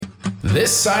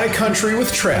This Side of Country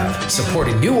with Trav,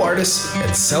 supporting new artists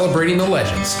and celebrating the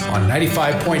legends on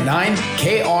 95.9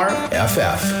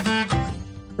 KRFF.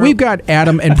 We've got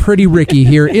Adam and Pretty Ricky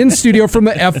here in studio from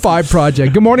the F5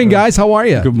 Project. Good morning, guys. How are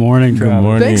you? Good morning. Good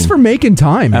morning. Thanks for making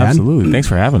time, man. Absolutely. Thanks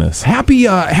for having us.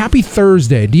 Happy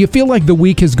Thursday. Do you feel like the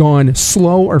week has gone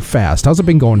slow or fast? How's it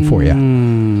been going for you?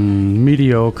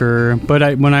 Mediocre.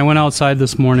 But when I went outside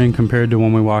this morning compared to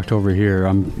when we walked over here,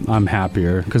 I'm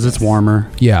happier because it's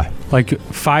warmer. Yeah. Like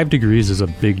 5 degrees is a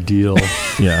big deal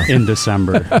in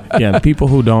December. Yeah, the people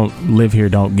who don't live here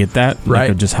don't get that. Right.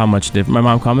 Like, just how much different. My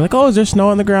mom called me like, oh, is there snow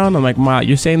on the ground? I'm like, Ma,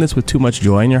 you're saying this with too much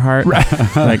joy in your heart.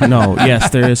 Right. Like, no, yes,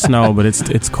 there is snow, but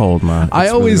it's cold, Ma. I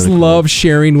always love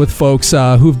sharing with folks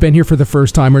who've been here for the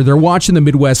first time or they're watching the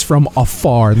Midwest from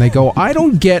afar, and they go, I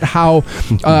don't get how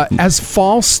as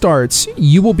fall starts,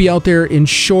 you will be out there in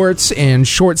shorts and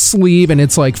short sleeve, and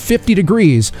it's like 50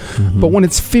 degrees. Mm-hmm. But when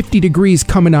it's 50 degrees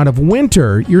coming out of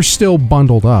winter, you're still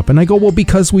bundled up. And I go, well,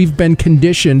 because we've been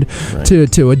conditioned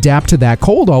to adapt to that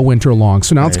cold all winter long.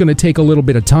 So now it's going to take a little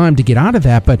bit of time to get out of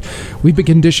that, but we've been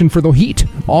conditioned for the heat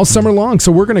all summer long.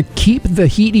 So we're going to keep the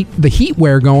heat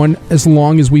wear going as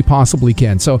long as we possibly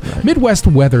can. So Midwest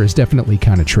weather is definitely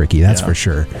kind of tricky, that's for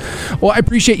sure. Well, I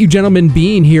appreciate you gentlemen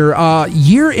being here.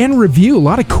 Year-end review, a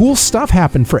lot of cool stuff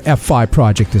happened for F5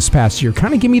 Project this past year.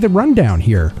 Kind of give me the rundown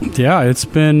here. Yeah, it's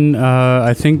been,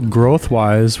 I think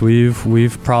growth-wise,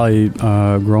 we've probably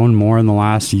grown more in the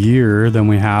last year than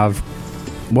we have.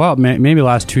 Well, maybe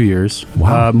last 2 years.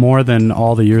 Wow. More than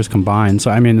all the years combined.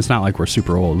 So, I mean, it's not like we're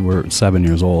super old. We're 7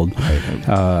 years old.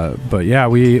 Right. But, yeah,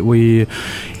 we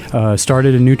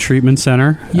started a new treatment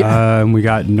center. And we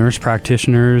got nurse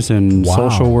practitioners and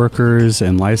social workers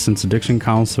and licensed addiction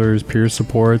counselors, peer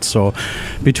support. So,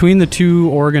 between the two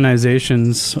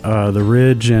organizations, the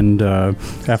Ridge and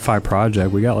F5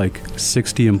 Project, we got like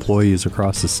 60 employees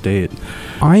across the state.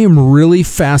 I am really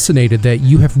fascinated that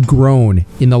you have grown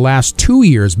in the last 2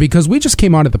 years because we just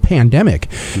came out of the pandemic,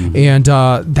 and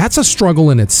that's a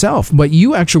struggle in itself. But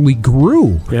you actually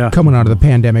grew coming out of the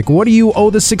pandemic. What do you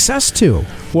owe the success to?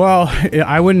 Well,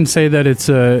 I wouldn't say that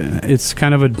it's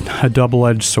kind of a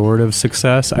double-edged sword of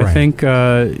success. Right. I think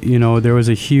there was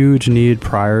a huge need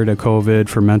prior to COVID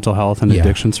for mental health and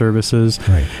addiction services,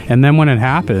 and then when it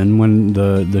happened, when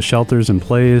the shelters in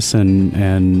place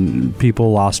and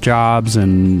people lost jobs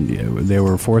and they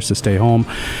were forced to stay home,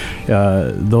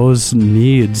 those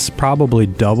needs probably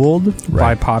doubled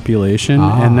by population,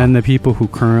 and then the people who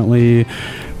currently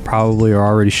probably are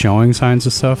already showing signs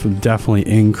of stuff have definitely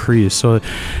increased. So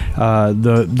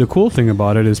the cool thing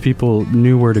about it is people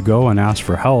knew where to go and ask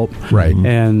for help. Right.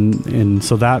 And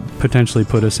so that potentially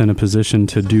put us in a position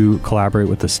to collaborate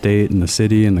with the state and the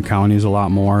city and the counties a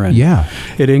lot more. And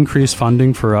it increased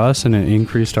funding for us and it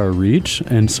increased our reach.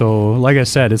 And so, like I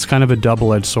said, it's kind of a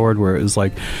double-edged sword where it's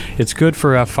like, it's good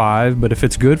for F5, but if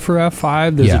it's good for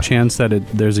F5, there's a chance that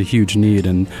there's a huge need,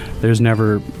 and there's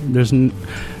never,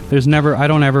 I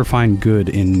don't ever find good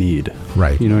in need.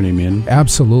 Right. You know what I mean?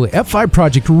 Absolutely. F5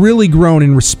 Project really grown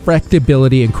in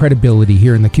respectability and credibility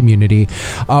here in the community.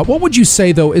 What would you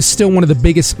say, though, is still one of the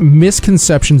biggest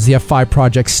misconceptions the F5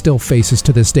 Project still faces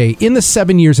to this day in the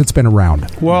 7 years it's been around?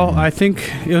 Well, I think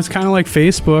it was kind of like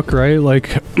Facebook, right? Like,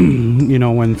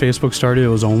 when Facebook started, it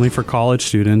was only for college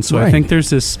students. So I think there's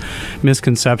this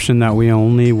misconception that we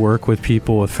only work with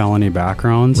people with felony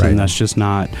backgrounds, and that's just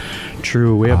not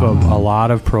true. We have a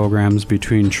lot of programs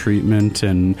between treatment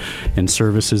and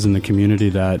services in the community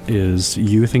that is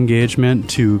youth engagement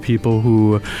to people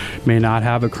who may not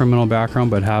have a criminal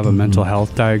background but have a mental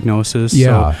health diagnosis.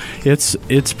 So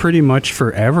it's pretty much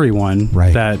for everyone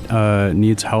that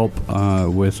needs help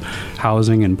with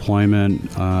housing, employment,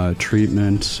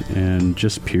 treatment, and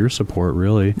just peer support,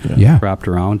 really wrapped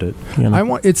around it.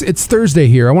 It's Thursday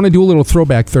here. I want to do a little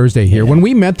throwback Thursday here. When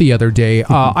we met the other day,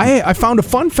 I found a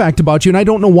fun fact about you, and I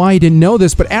don't know why I didn't know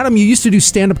this, but Adam, you used to do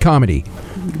stand-up comedy.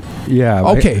 Yeah.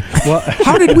 Okay. Well,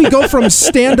 how did we go from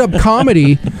stand-up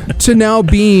comedy to now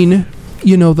being,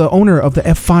 the owner of the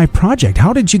F5 Project?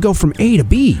 How did you go from A to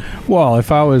B? Well,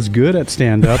 if I was good at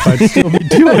stand-up, I'd still be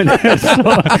doing it.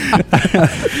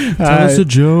 Tell us a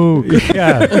joke.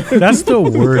 Yeah, that's the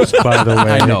worst, by the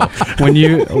way. I know.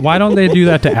 Why don't they do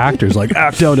that to actors? Like,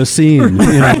 act out a scene.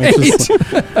 It's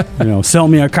just, sell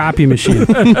me a copy machine.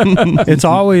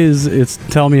 It's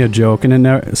tell me a joke. And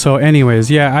then, so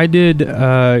anyways, I did.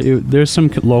 There's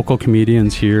some local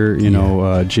comedians here,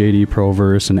 J.D.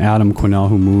 Proverse and Adam Quinnell,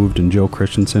 who moved, and Joe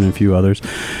Christensen and a few others,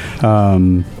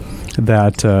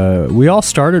 that we all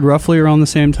started roughly around the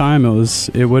same time.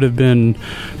 It would have been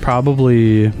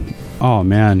probably,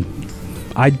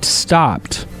 I'd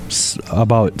stopped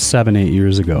about 7-8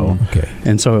 years ago. Okay.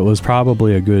 And so it was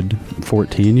probably a good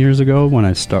 14 years ago when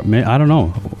I started. I don't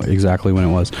know exactly when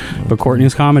it was, but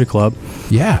Courtney's Comedy Club.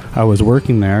 Yeah. I was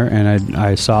working there, and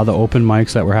I saw the open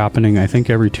mics that were happening, I think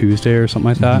every Tuesday or something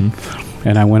like that.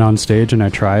 And I went on stage and I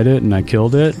tried it and I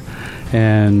killed it.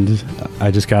 And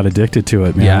I just got addicted to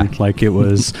it, man. Yeah. Like, it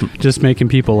was just making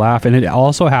people laugh. And it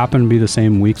also happened to be the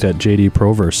same week that JD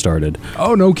Proverse started.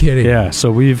 Oh, no kidding. Yeah,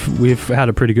 so we've had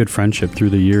a pretty good friendship through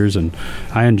the years, and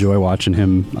I enjoy watching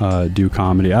him do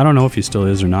comedy. I don't know if he still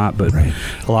is or not, but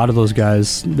a lot of those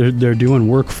guys, they're doing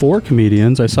work for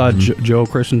comedians. I saw Joe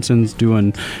Christensen's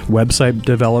doing website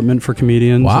development for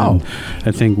comedians. Wow. And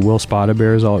I think Will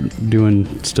Spottabear's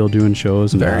still doing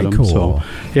shows. And Very Adam. cool. So,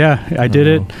 yeah, I did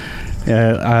it.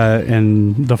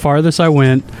 And the farthest I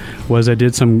went was I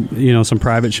did some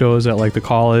private shows at like the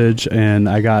college, and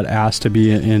I got asked to be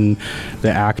in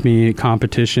the Acme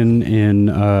competition in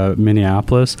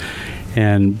Minneapolis.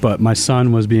 But my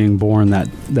son was being born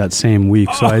that same week,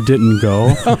 so I didn't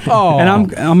go. And I'm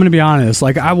going to be honest,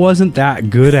 like, I wasn't that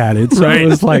good at it, so it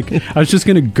was like I was just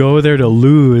going to go there to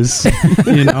lose.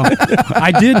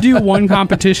 I did do one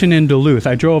competition in Duluth.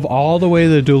 I drove all the way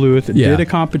to Duluth, did a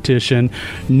competition.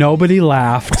 Nobody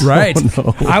laughed. Right.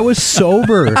 Oh, no. I was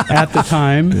sober at the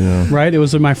time. Yeah. Right. It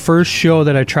was my first show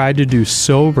that I tried to do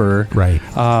sober. Right.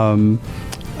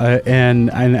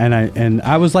 And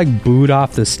I was like booed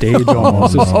off the stage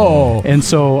almost. And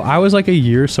so I was like a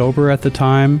year sober at the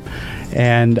time,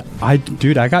 and I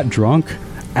got drunk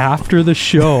after the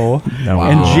show.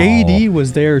 And JD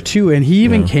was there too, and he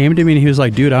even came to me and he was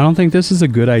like, dude, I don't think this is a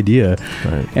good idea.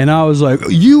 And I was like,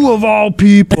 you of all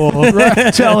people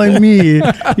telling me,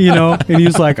 and he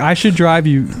was like, I should drive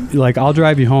you, like, I'll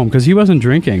drive you home, because he wasn't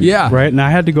drinking. Right. And I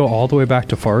had to go all the way back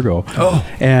to Fargo.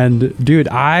 And dude,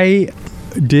 I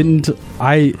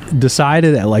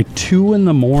decided at like 2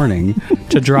 a.m.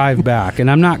 to drive back, and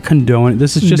I'm not condoning.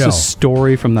 This is just a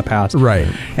story from the past. Right.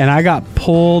 And I got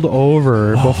pulled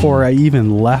over before I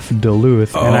even left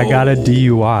Duluth, and I got a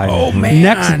DUI. Oh, man.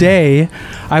 Next day,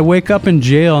 I wake up in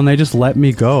jail, and they just let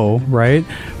me go, right?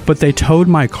 But they towed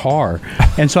my car,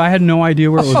 and so I had no idea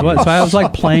where it was. So I was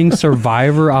like playing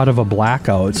Survivor out of a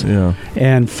blackout,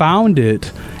 and found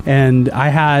it. And I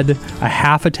had a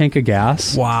half a tank of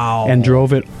gas. Wow. And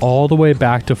drove it all the way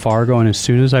back to Fargo. And as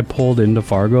soon as I pulled into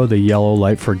Fargo, the yellow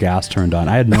light for gas turned on.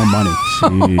 I had no money.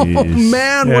 Oh,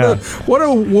 man, what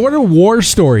a war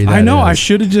story that I know. is. I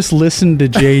should have just listened to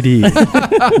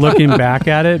JD looking back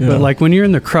at it. But like, when you're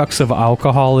in the crux of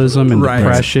alcoholism and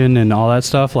depression and all that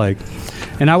stuff, like,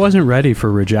 and I wasn't ready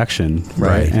for rejection,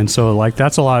 right? And so, like,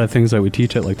 that's a lot of things that we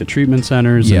teach at, like, the treatment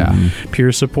centers and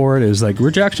peer support is, like,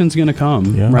 rejection's going to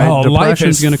come, right? Oh,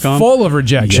 Depression's going to come. Full of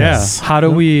rejection. Yeah. How do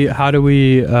we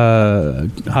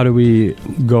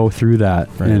go through that?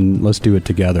 And let's do it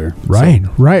together. Right.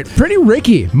 Pretty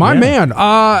Ricky, my man.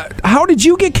 How did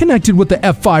you get connected with the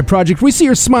F5 project? We see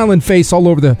your smiling face all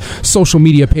over the social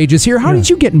media pages here. How did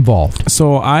you get involved?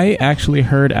 So I actually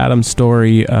heard Adam's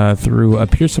story through a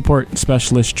peer support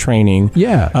specialist training.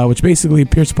 Which basically,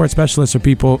 peer support specialists are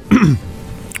people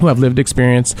who have lived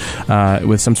experience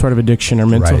with some sort of addiction or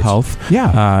mental health.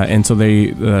 And so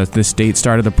the state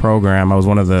started a program. I was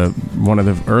one of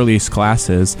the earliest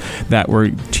classes that were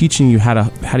teaching you how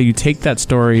do you take that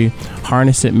story,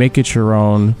 harness it, make it your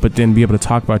own, but then be able to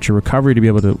talk about your recovery, to be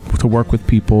able to work with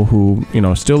people who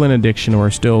are still in addiction or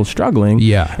are still struggling,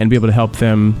 and be able to help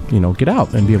them get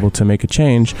out and be able to make a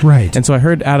change. And so I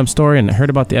heard Adam's story and I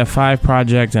heard about the F5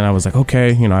 project, and I was like,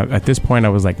 okay, at this point I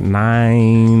was like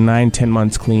 9-10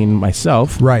 months clean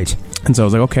myself. And so I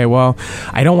was like, okay, well,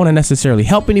 I don't want to necessarily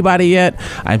help anybody yet.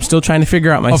 I'm still trying to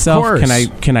figure out myself. Of course.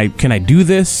 Can I do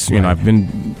this? I've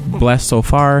been blessed so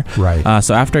far.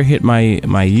 So after I hit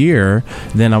my year,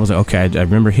 then I was like, okay, I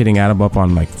remember hitting Adam up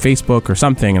on like Facebook or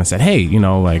something, and I said, hey,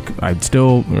 like, I'd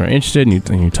still interested,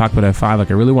 and you talk about F5,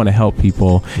 like, I really want to help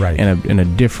people in a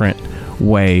different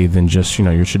way than just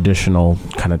your traditional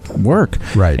kind of work.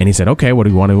 And he said, okay, what do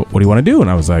you want to do? And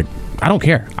I was like, I don't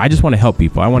care. I just want to help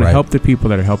people. I want to help the people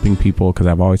that are helping people, because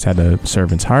I've always had a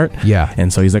servant's heart.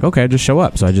 And so he's like, okay, just show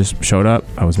up. So I just showed up.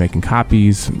 I was making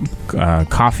copies,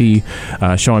 coffee,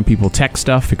 showing people tech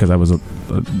stuff, because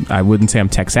I wouldn't say I'm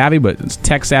tech savvy, but it's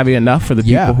tech savvy enough for the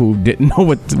people who didn't know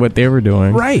what they were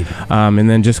doing. And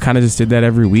then just did that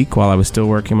every week while I was still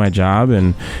working my job.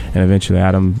 And eventually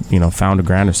Adam, found a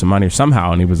grant or some money or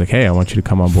somehow. And he was like, hey, I want you to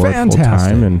come on board full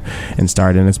time and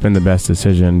start. And it's been the best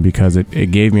decision, because it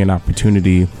gave me an opportunity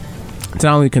to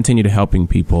not only continue to helping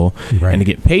people and to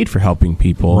get paid for helping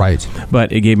people,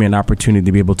 but it gave me an opportunity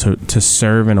to be able to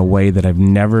serve in a way that I've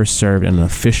never served in an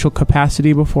official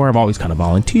capacity before. I've always kind of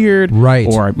volunteered,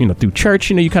 or through church.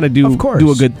 You kind of do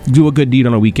a good deed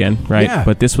on a weekend, right? Yeah.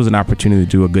 But this was an opportunity to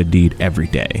do a good deed every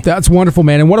day. That's wonderful,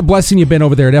 man, and what a blessing you've been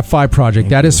over there at F5 Project.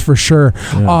 That is for sure.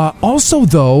 Yeah. Also,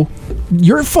 though,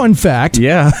 your fun fact, you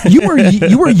were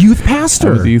a youth pastor.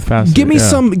 I was a youth pastor. Give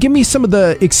me some of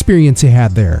the experience you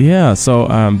had there. Yeah. So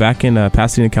back in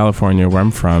Pasadena, California, where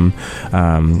I'm from,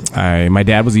 my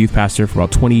dad was a youth pastor for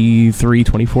about 23,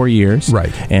 24 years.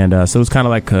 Right. And so it was kind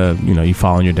of like, you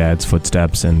follow in your dad's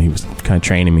footsteps, and he was kind of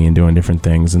training me and doing different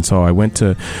things. And so I went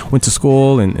to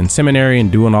school and seminary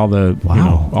and doing all the,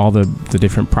 all the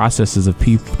different processes of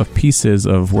pieces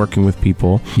of working with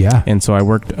people. Yeah. And so I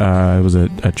worked, it was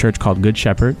a church called Good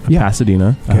Shepherd of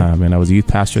Pasadena. Okay. And I was a youth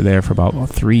pastor there for about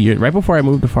 3 years, right before I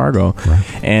moved to Fargo.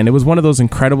 Right. And it was one of those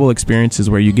incredible experiences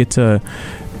where you get to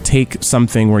take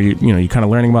something where you're kind of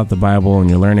learning about the Bible, and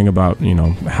you're learning about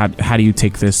how do you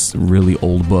take this really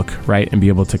old book, right, and be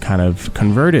able to kind of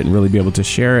convert it and really be able to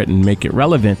share it and make it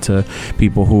relevant to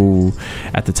people who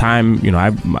at the time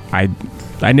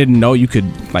I didn't know you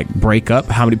could like break up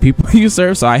how many people you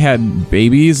serve. So I had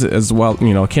babies as well,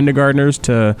 kindergartners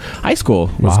to high school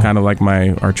was kind of like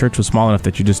our church was small enough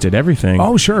that you just did everything.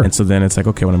 Oh, sure. And so then it's like,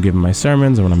 okay, when I'm giving my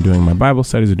sermons or when I'm doing my Bible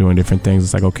studies or doing different things,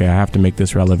 it's like, okay, I have to make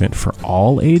this relevant for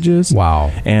all ages.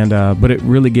 Wow. And, but it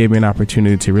really gave me an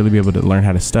opportunity to really be able to learn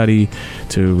how to study,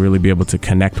 to really be able to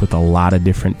connect with a lot of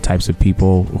different types of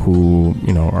people who,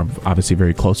 are obviously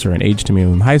very closer in age to me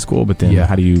in high school, but then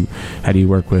how do you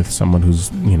work with someone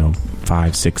who's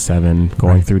 5, 6, 7,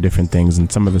 going through different things, and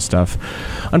some of the stuff,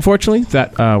 unfortunately,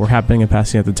 that were happening in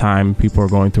Pasadena at the time. People were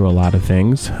going through a lot of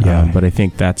things, but I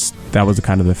think that was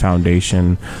kind of the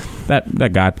foundation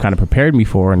that God kind of prepared me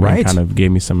for, and kind of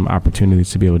gave me some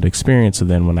opportunities to be able to experience. So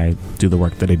then when I do the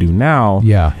work that I do now,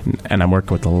 and I'm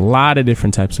working with a lot of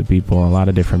different types of people, a lot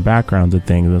of different backgrounds and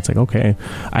things, it's like, okay,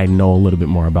 I know a little bit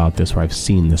more about this, or I've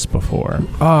seen this before.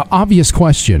 Obvious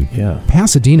question.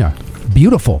 Pasadena.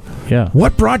 Beautiful. Yeah.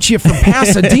 What brought you from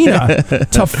Pasadena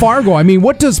to Fargo? I mean,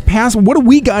 what do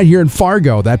we got here in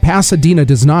Fargo that Pasadena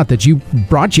does not, that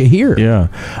brought you here? Yeah.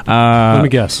 Let me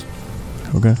guess.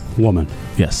 Okay. Woman.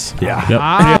 Yes. Yeah.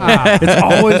 Yep. It's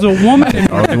always a woman.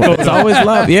 It's always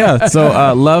love. Yeah.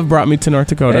 So love brought me to North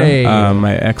Dakota. Hey.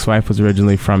 My ex-wife was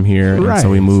originally from here, and so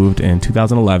we moved in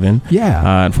 2011.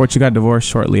 Yeah. Unfortunately, got divorced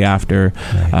shortly after,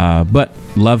 but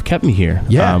love kept me here.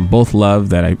 Yeah. Both love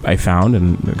that I found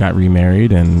and got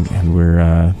remarried, and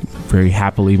we're very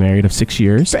happily married of 6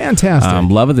 years. Fantastic.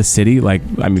 Love of the city.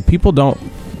 People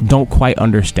don't quite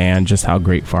understand just how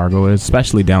great Fargo is,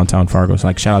 especially downtown Fargo.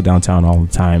 So shout out downtown all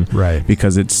the time, right?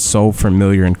 Because it's so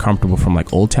familiar and comfortable from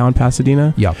Old Town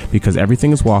Pasadena. Yeah. Because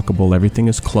everything is walkable, everything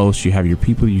is close. You have your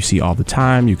people you see all the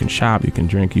time. You can shop, you can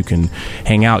drink, you can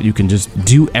hang out, you can just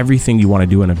do everything you want to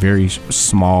do in a very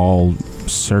small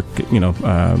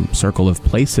circle of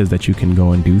places that you can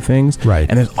go and do things. Right.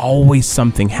 And there's always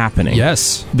something happening.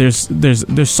 Yes.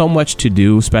 There's so much to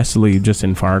do, especially just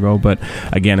in Fargo. But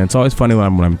again, it's always funny when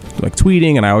I'm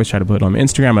tweeting, and I always try to put it on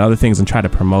Instagram and other things and try to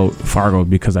promote Fargo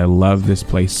because I love this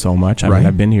place so much. I mean,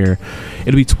 I've been here.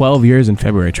 It'll be 12 years in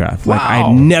February, Trav. Wow.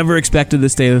 I never expected to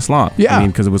stay this long. Yeah.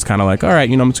 Because it was kind of like, all right,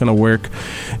 I'm just going to work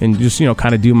and just,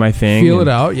 kind of do my thing. Feel it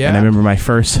out, yeah. And I remember my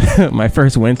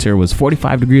first winter was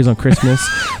 45 degrees on Christmas.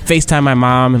 FaceTime my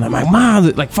mom, and I'm like,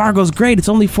 Mom, Fargo's great. It's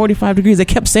only 45 degrees. They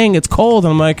kept saying it's cold.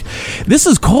 And I'm like, this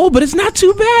is cold, but it's not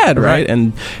too bad, right?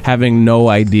 And having no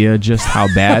idea just how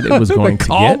bad it was going to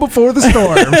get. Before the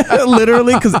storm.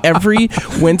 Literally, because every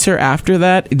winter after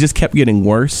that, it just kept getting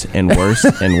worse and worse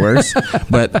and worse.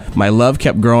 But my love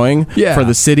kept growing for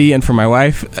the city and for my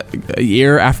wife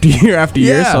year after year after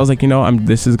year. So I was like,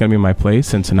 this is going to be my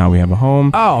place. And so now we have a home.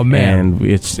 Oh, man. And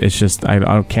it's just,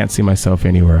 I can't see myself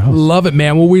anywhere else. Love it,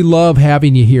 man. Well, we love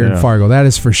having you here in Fargo. That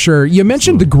is for sure. You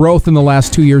mentioned the growth in the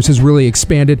last 2 years has really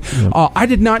expanded. I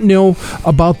did not know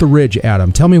about the Ridge,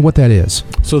 Adam. Tell me what that is.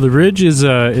 So the Ridge is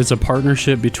a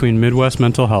partnership between Midwest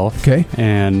Mental Health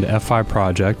and F5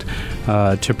 Project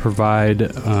to provide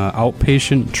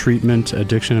outpatient treatment,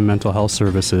 addiction, and mental health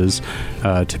services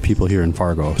to people here in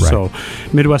Fargo. Right. So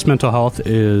Midwest Mental Health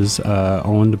is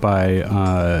owned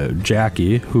by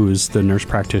Jackie, who's the nurse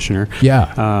practitioner.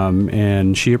 Yeah.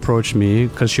 And she approached approached me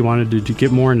because she wanted to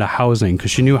get more into housing,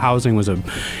 because she knew housing was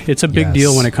it's a big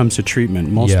deal when it comes to treatment.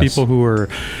 Most people who are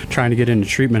trying to get into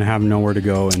treatment have nowhere to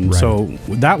go. And so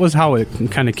that was how it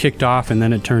kind of kicked off. And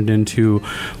then it turned into,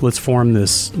 let's form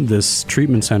this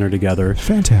treatment center together.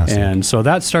 Fantastic. And so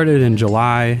that started in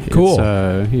July. Cool.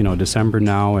 It's, December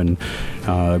now, and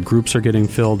groups are getting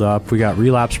filled up. We got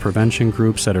relapse prevention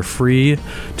groups that are free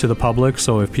to the public.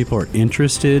 So if people are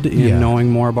interested in knowing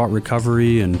more about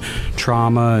recovery and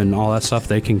trauma and all that stuff,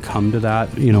 they can come to that,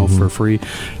 for free.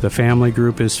 The family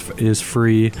group is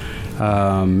free.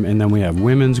 And then we have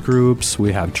women's groups,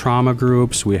 we have trauma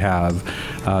groups, we have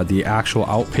the actual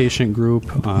outpatient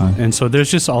group. And so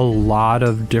there's just a lot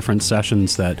of different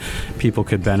sessions that people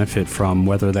could benefit from,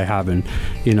 whether they have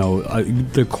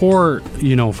the core,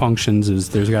 functions is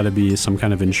there's got to be some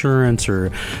kind of insurance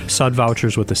or SUD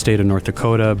vouchers with the state of North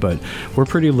Dakota, but we're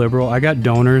pretty liberal. I got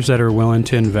donors that are willing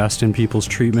to invest in people's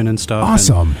treatment and stuff.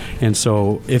 Awesome. And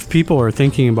so if people are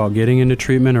thinking about getting into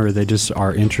treatment, or they just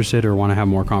are interested or want to have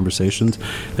more conversations,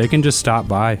 they can just stop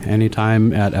by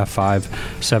anytime at F5,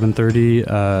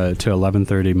 7:30 to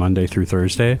 11:30 Monday through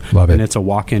Thursday. Love it. And it's a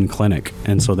walk-in clinic,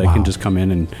 and so they can just come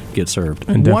in and get served.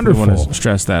 And definitely want to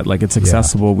stress that, like, it's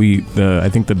accessible. I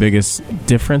think the biggest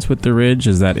difference with the Ridge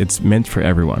is that it's meant for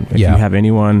everyone. If you have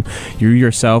anyone, you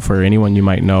yourself or anyone you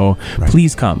might know,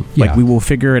 please come. Like, we will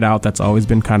figure it out. That's always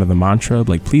been kind of the mantra.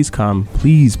 Like, please come,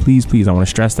 please, please, please. I want to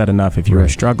stress that enough. If you're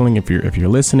struggling, if you're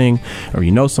listening, or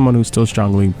you know someone who's still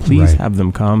struggling, please have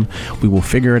them come. We will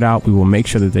figure it out. We will make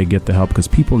sure that they get the help, because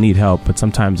people need help, but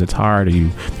sometimes it's hard, or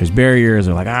there's barriers,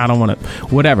 or like, I don't want to,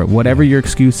 whatever your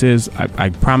excuse is. I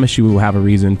promise you we will have a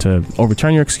reason to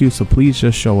overturn your excuse, so please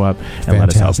just show up and let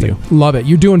us help you. Love it.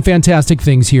 You're doing fantastic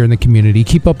things here in the community.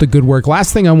 Keep up the good work.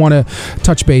 Last thing I want to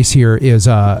touch base here is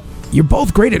you're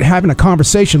both great at having a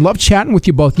conversation. Love chatting with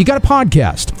you both. You got a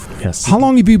podcast. Yes. How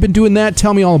long have you been doing that?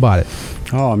 Tell me all about it.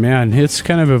 Oh, man, it's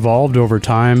kind of evolved over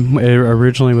time. It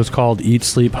originally was called Eat,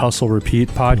 Sleep, Hustle, Repeat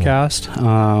podcast.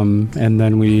 And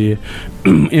then we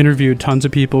interviewed tons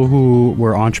of people who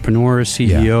were entrepreneurs,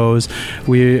 CEOs.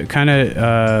 We kind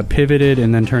of pivoted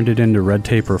and then turned it into Red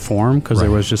Tape Reform, because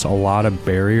there was just a lot of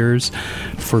barriers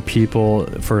for people,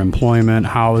 for employment,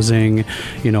 housing.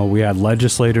 We had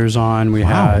legislators on. We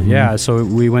had, so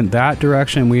we went that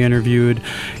direction. We interviewed,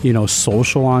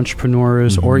 social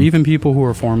entrepreneurs, or even people who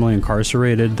were formerly incarcerated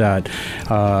that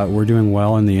were doing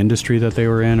well in the industry that they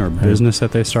were in, or business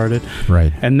that they started.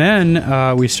 Right. And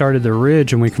then we started the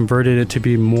Ridge, and we converted it to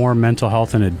be more mental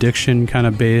health and addiction kind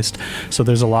of based. So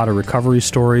there's a lot of recovery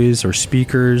stories or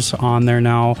speakers on there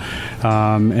now.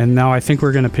 And now I think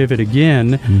we're going to pivot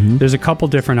again. There's a couple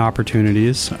different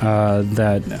opportunities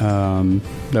that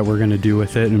we're going to do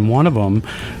with it. And one of them,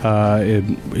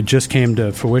 it just came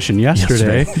to fruition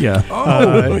yesterday.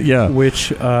 Which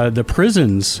the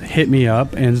prisons hit me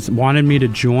up and wanted me to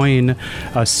join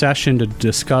a session to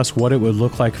discuss what it would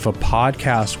look like if a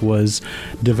podcast was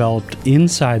developed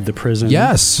inside the prison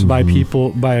by people,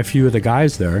 by a few of the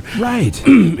guys there. Right.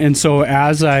 And so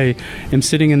as I am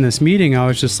sitting in this meeting, I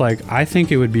was just like, I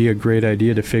think it would be a great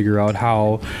idea to figure out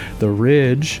how the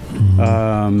Ridge,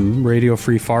 Radio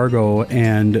Free Fargo,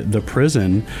 and the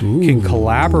prison can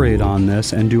collaborate on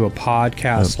this and do a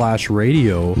podcast /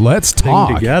 radio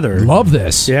thing together. Love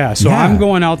this. Yeah. So I'm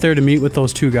going out there to meet with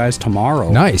those two guys tomorrow.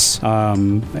 Nice.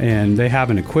 And they have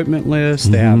an equipment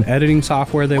list. They have editing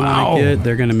software they want to get.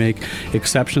 They're going to make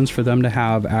exceptions for them to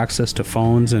have access to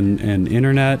phones and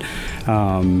internet.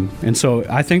 And so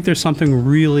I think there's something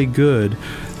really good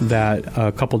that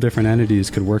a couple different entities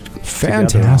could work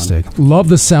Fantastic. together on. Love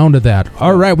the sound of that.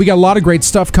 All right, we got a lot of great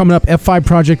stuff coming up. F5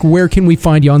 Project, where can we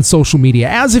find you on social media?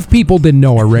 As if people didn't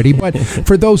know already, but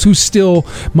for those who still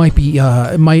might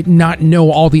not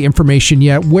know all the information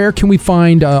yet, where can we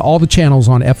find all the channels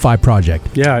on F5 Project?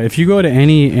 Yeah, if you go to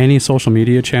any social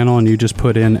media channel and you just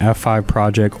put in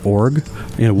F5project.org,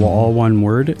 all one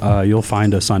word, you'll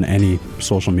find us on any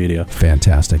social media.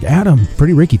 Fantastic. Adam,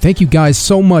 Pretty Ricky, thank you guys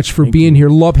so much for being here.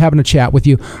 Love having a chat with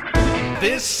you.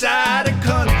 This side of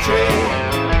country.